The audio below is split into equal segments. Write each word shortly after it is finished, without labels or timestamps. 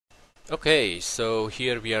Okay, so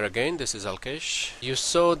here we are again. This is Alkesh. You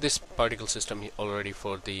saw this particle system already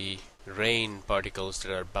for the rain particles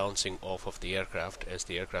that are bouncing off of the aircraft as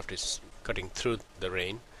the aircraft is cutting through the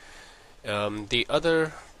rain. The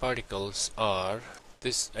other particles are,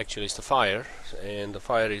 this actually is the fire, and the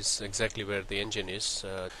fire is exactly where the engine is.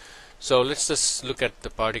 So let's just look at the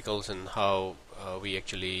particles and how we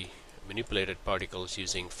actually manipulated particles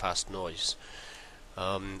using fast noise.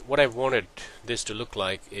 What I wanted this to look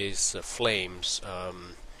like is flames,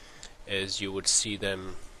 as you would see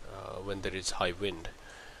them when there is high wind.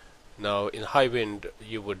 Now in high wind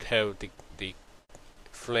you would have the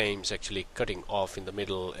flames actually cutting off in the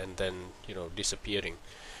middle and then disappearing,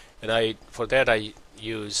 and for that I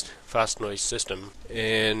used fast noise system.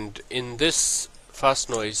 And in this fast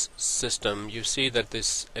noise system you see that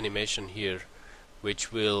this animation here,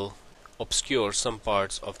 which will obscure some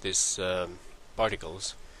parts of this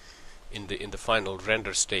particles in the final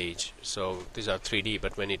render stage. So these are 3D,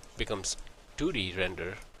 but when it becomes 2D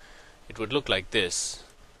render it would look like this,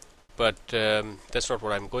 but that's not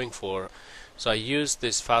what I'm going for. So I use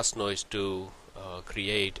this fast noise to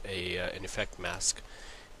create an effect mask,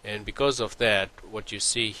 and because of that what you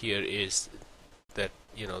see here is that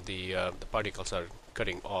the particles are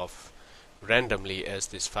cutting off randomly as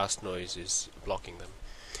this fast noise is blocking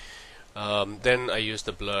them. Then I use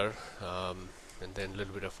the blur, and then a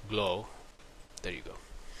little bit of glow. There you go.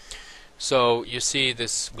 So you see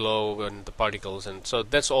this glow and the particles, and so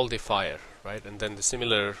that's all the fire, right? And then the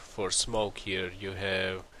similar for smoke here, you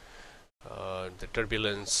have the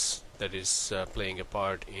turbulence that is playing a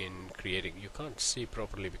part in creating. You can't see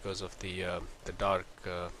properly because of the dark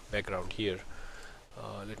background here.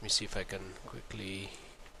 Let me see if I can quickly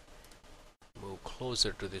move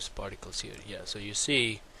closer to these particles here. Yeah, so you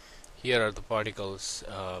see here are the particles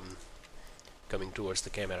coming towards the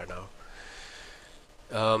camera now,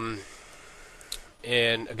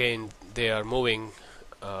 and again they are moving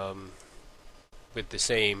with the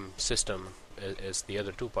same system as the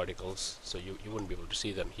other two particles, so you wouldn't be able to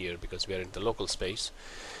see them here because we are in the local space.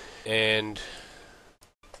 And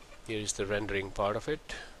here is the rendering part of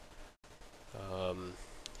it.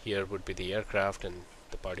 Here would be the aircraft and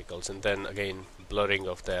the particles, and then again blurring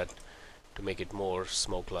of that to make it more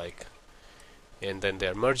smoke-like. And then they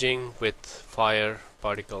are merging with fire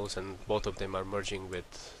particles, and both of them are merging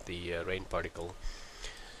with the rain particle,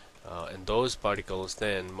 and those particles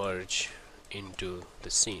then merge into the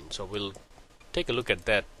scene. So we'll take a look at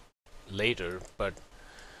that later, but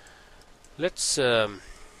let's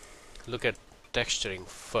look at texturing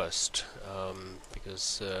first,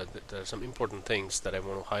 because there are some important things that I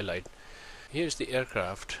want to highlight. Here's the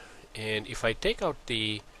aircraft, and if I take out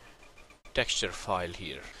the texture file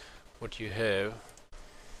here, what you have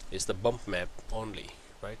is the bump map only,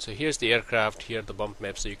 right? So here's the aircraft, here the bump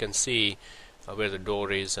map, so you can see where the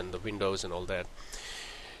door is and the windows and all that.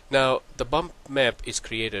 Now the bump map is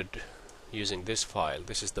created using this file.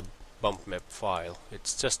 This is the bump map file.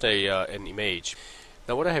 It's just an image.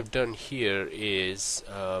 Now what I have done here is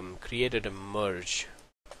created a merge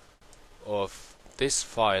of this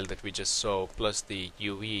file that we just saw plus the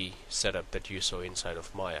UV setup that you saw inside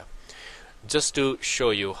of Maya, just to show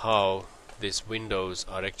you how these windows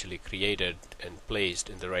are actually created and placed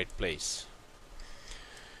in the right place,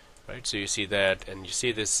 right? So you see that, and you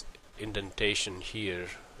see this indentation here.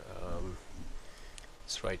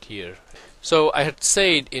 It's right here. So I had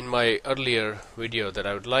said in my earlier video that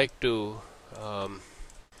I would like to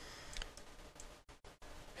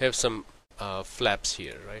have some flaps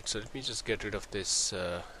here, right? So let me just get rid of this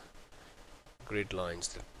grid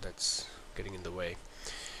lines that's getting in the way.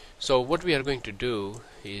 So what we are going to do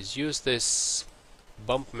is use this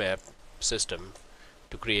bump map system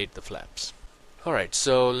to create the flaps. Alright,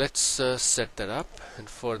 so let's set that up, and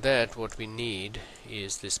for that what we need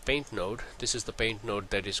is this paint node. This is the paint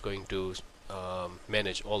node that is going to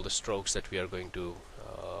manage all the strokes that we are going to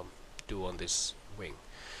do on this wing.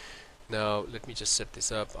 Now let me just set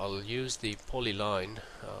this up. I'll use the polyline.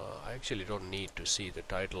 I actually don't need to see the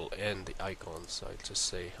title and the icons, so I'll just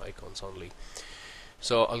say icons only.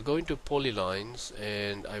 So I'll go into polylines,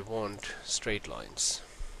 and I want straight lines.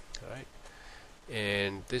 Alright,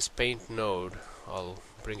 and this paint node, I'll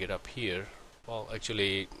bring it up here. Well,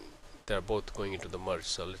 actually they're both going into the merge,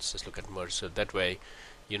 so let's just look at merge, so that way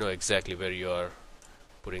you know exactly where you are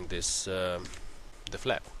putting this the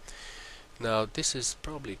flap. Now this is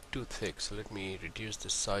probably too thick, so let me reduce the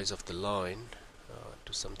size of the line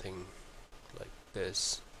to something like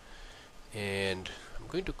this, and I'm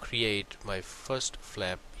going to create my first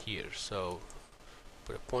flap here. So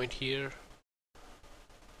put a point here,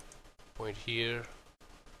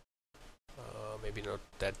 maybe not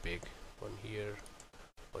that big, one here,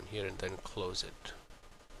 and then close it.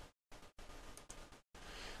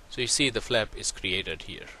 So you see the flap is created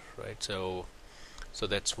here, right? So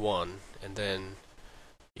that's one, and then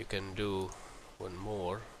you can do one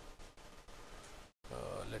more.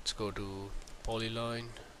 Let's go to polyline,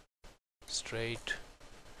 straight,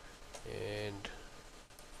 and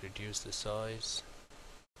reduce the size.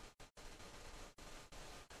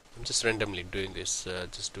 I'm just randomly doing this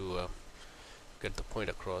just to get the point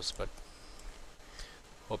across, but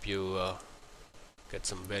hope you get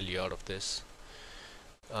some value out of this.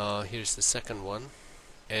 Here's the second one,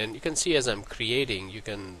 and you can see as I'm creating, you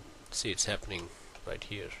can see it's happening right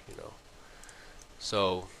here, you know.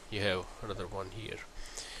 So you have another one here,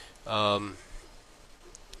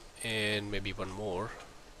 and maybe one more.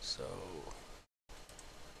 So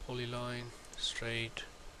polyline, straight,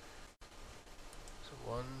 so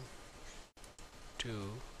 1, 2, and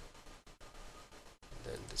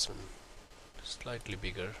then this one slightly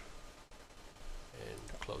bigger,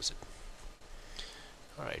 and close it.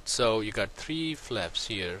 Alright, so you got 3 flaps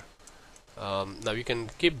here. Now you can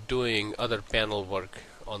keep doing other panel work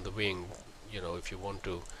on the wing, you know, if you want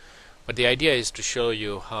to, but the idea is to show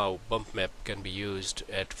you how bump map can be used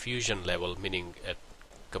at fusion level, meaning at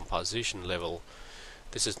composition level.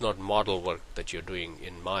 This is not model work that you're doing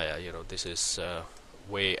in Maya, you know, this is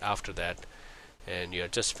way after that, and you're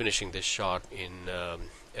just finishing this shot in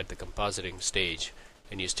at the compositing stage,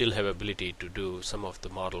 and you still have ability to do some of the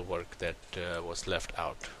model work that was left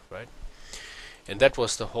out, right? And that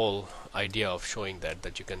was the whole idea of showing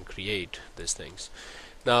that you can create these things.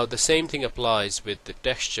 Now the same thing applies with the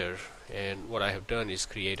texture, and what I have done is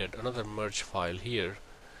created another merge file here,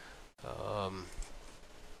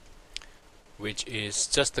 which is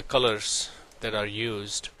just the colors that are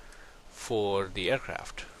used for the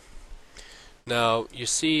aircraft. Now you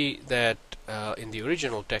see that in the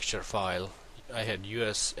original texture file I had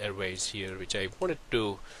US Airways here, which I wanted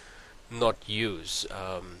to not use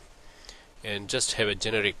and just have a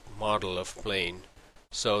generic model of plane.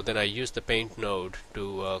 So then I used the paint node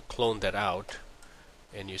to clone that out,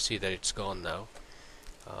 and you see that it's gone now.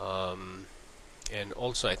 And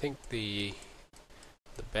also I think the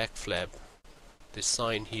back flap, this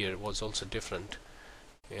sign here, was also different,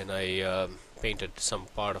 and I painted some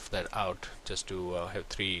part of that out just to have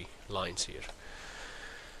 3 lines here.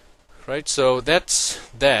 Right, so that's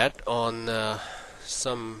that on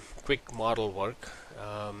some quick model work.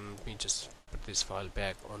 Let me just put this file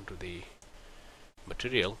back onto the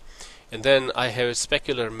material, and then I have a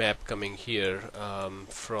specular map coming here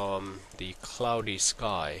from the cloudy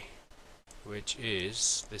sky, which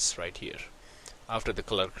is this right here after the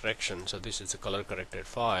color correction. So this is a color corrected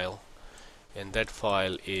file, and that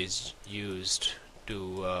file is used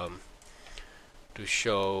to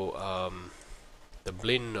show the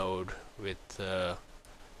blend node with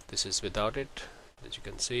this is without it, as you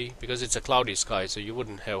can see, because it's a cloudy sky, so you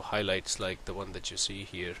wouldn't have highlights like the one that you see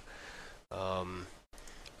here.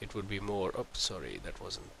 It would be more, oops, sorry, that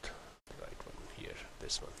wasn't the right one here,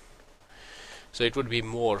 this one. So it would be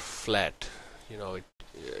more flat, you know,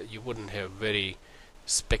 you wouldn't have very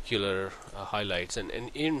specular highlights, and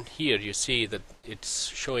in here you see that it's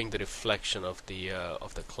showing the reflection of the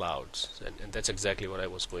clouds, and that's exactly what I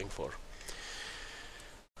was going for.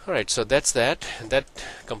 Alright, so that's that, and that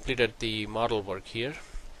completed the model work here.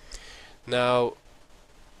 Now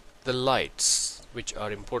the lights, which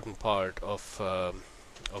are important part of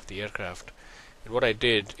the aircraft, and what I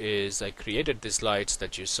did is I created these lights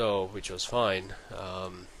that you saw, which was fine.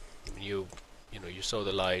 You saw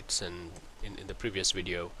the lights and in the previous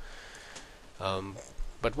video,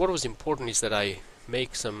 but what was important is that I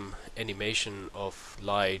make some animation of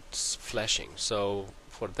lights flashing. So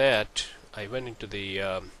for that I went into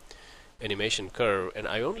the animation curve, and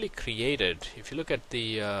I only created, if you look at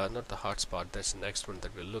the not the hotspot, that's the next one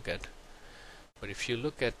that we'll look at, but if you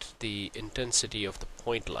look at the intensity of the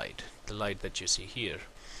point light, the light that you see here,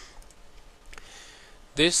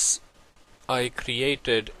 this I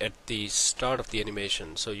created at the start of the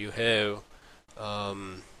animation. So you have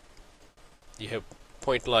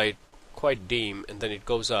point light quite dim, and then it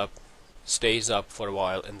goes up, stays up for a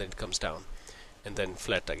while, and then it comes down, and then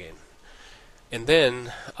flat again. And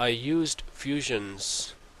then I used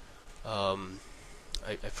Fusion's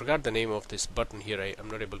I forgot the name of this button here. I'm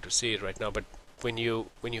not able to see it right now, but when you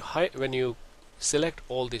select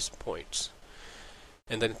all these points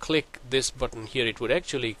and then click this button here, it would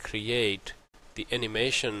actually create the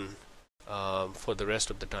animation for the rest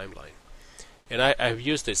of the timeline. And I've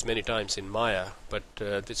used this many times in Maya, but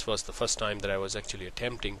this was the first time that I was actually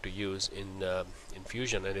attempting to use in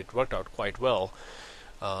Fusion, and it worked out quite well.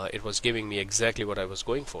 It was giving me exactly what I was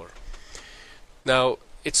going for. Now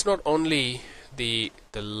it's not only the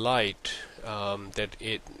light that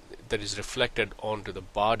is reflected onto the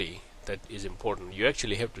body that is important. You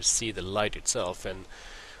actually have to see the light itself, and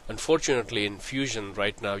unfortunately in Fusion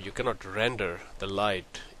right now you cannot render the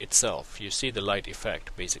light itself. You see the light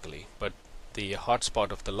effect basically, but the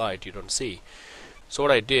hotspot of the light you don't see. So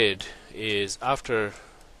what I did is, after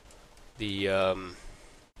the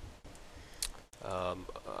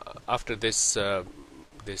after this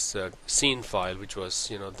scene file, which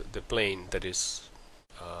was the plane that is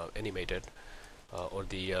animated, or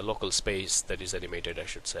the local space that is animated, I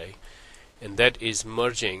should say, and that is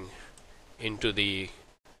merging into the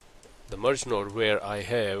merge node where I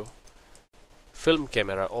have film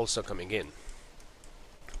camera also coming in,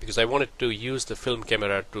 because I wanted to use the film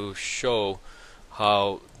camera to show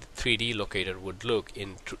how the 3D locator would look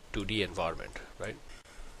in 2D environment, right?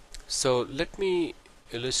 So let me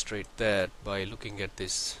illustrate that by looking at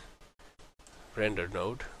this render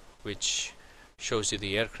node, which shows you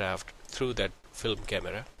the aircraft through that film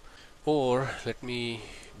camera. Or let me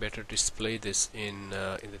better display this in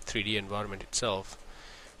the 3D environment itself.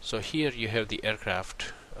 So here you have the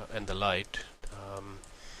aircraft and the light.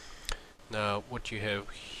 Now what you have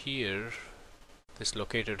here, this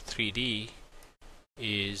locator 3D,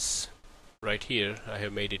 is right here. I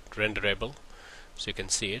have made it renderable so you can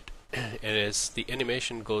see it. And as the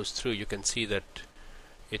animation goes through, you can see that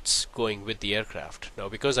it's going with the aircraft. Now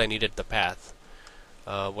because I needed the path,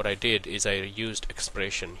 what I did is I used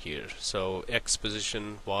expression here. So X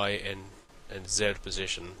position, Y and Z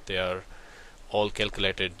position, they are all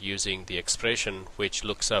calculated using the expression, which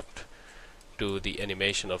looks up to the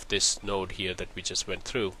animation of this node here that we just went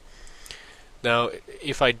through. Now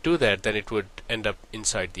if I do that, then it would end up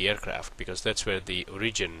inside the aircraft, because that's where the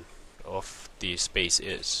origin of the space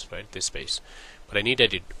is, right? This space. But I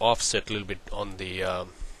needed it offset a little bit on the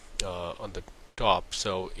top,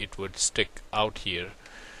 so it would stick out here,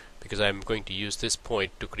 because I'm going to use this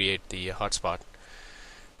point to create the hotspot.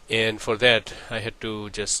 And for that I had to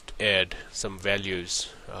just add some values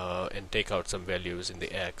and take out some values in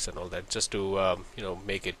the X and all that, just to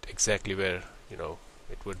make it exactly where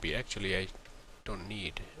it would be. Actually I don't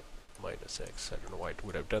need -X. I don't know why it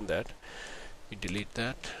would have done that. We delete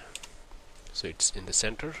that, so it's in the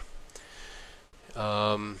center.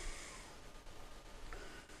 Or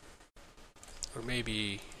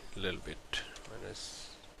maybe a little bit,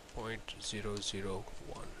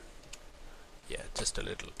 -0.001. Yeah, just a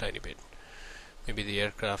little tiny bit. Maybe the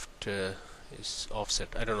aircraft is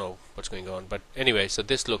offset. I don't know what's going on, but anyway, so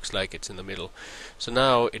this looks like it's in the middle. So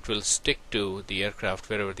now it will stick to the aircraft.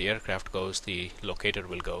 Wherever the aircraft goes, the locator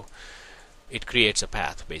will go. It creates a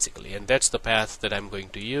path basically, and that's the path that I'm going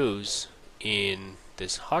to use in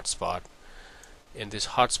this hotspot. And this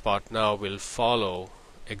hotspot now will follow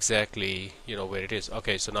exactly where it is.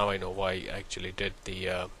 Okay, so now I know why I actually did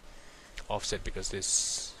the offset, because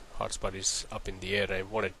this hotspot is up in the air. I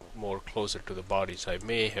want it more closer to the body, so I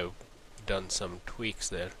may have done some tweaks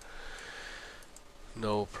there.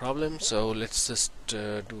 No problem. So let's just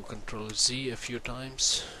do Control Z a few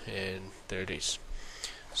times, and there it is.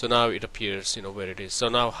 So now it appears where it is. So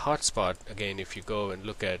now hotspot, again, if you go and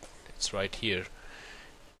look at, it's right here.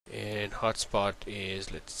 And hotspot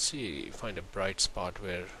is, let's see, find a bright spot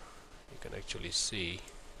where you can actually see.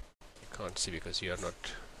 You can't see because you are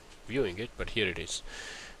not viewing it, but here it is.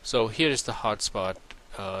 So here is the hotspot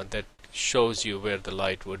that shows you where the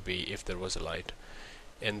light would be if there was a light,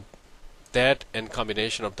 and that and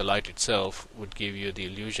combination of the light itself would give you the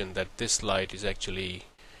illusion that this light is actually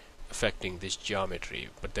affecting this geometry,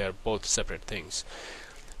 but they are both separate things.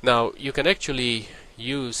 Now you can actually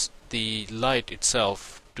use the light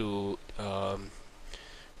itself to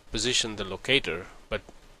position the locator, but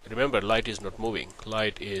remember, light is not moving.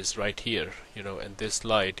 Light is right here, and this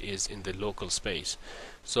light is in the local space.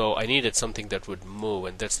 So I needed something that would move,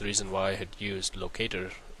 and that's the reason why I had used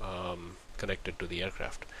locator connected to the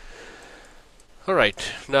aircraft.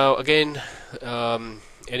 Alright, now again,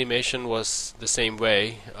 animation was the same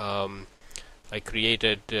way. I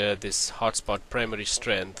created this hotspot primary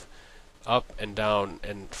strength up and down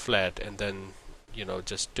and flat, and then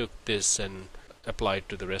just took this and applied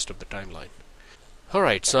to the rest of the timeline.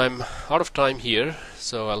 Alright, so I'm out of time here,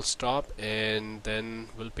 so I'll stop and then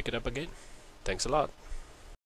we'll pick it up again. Thanks a lot.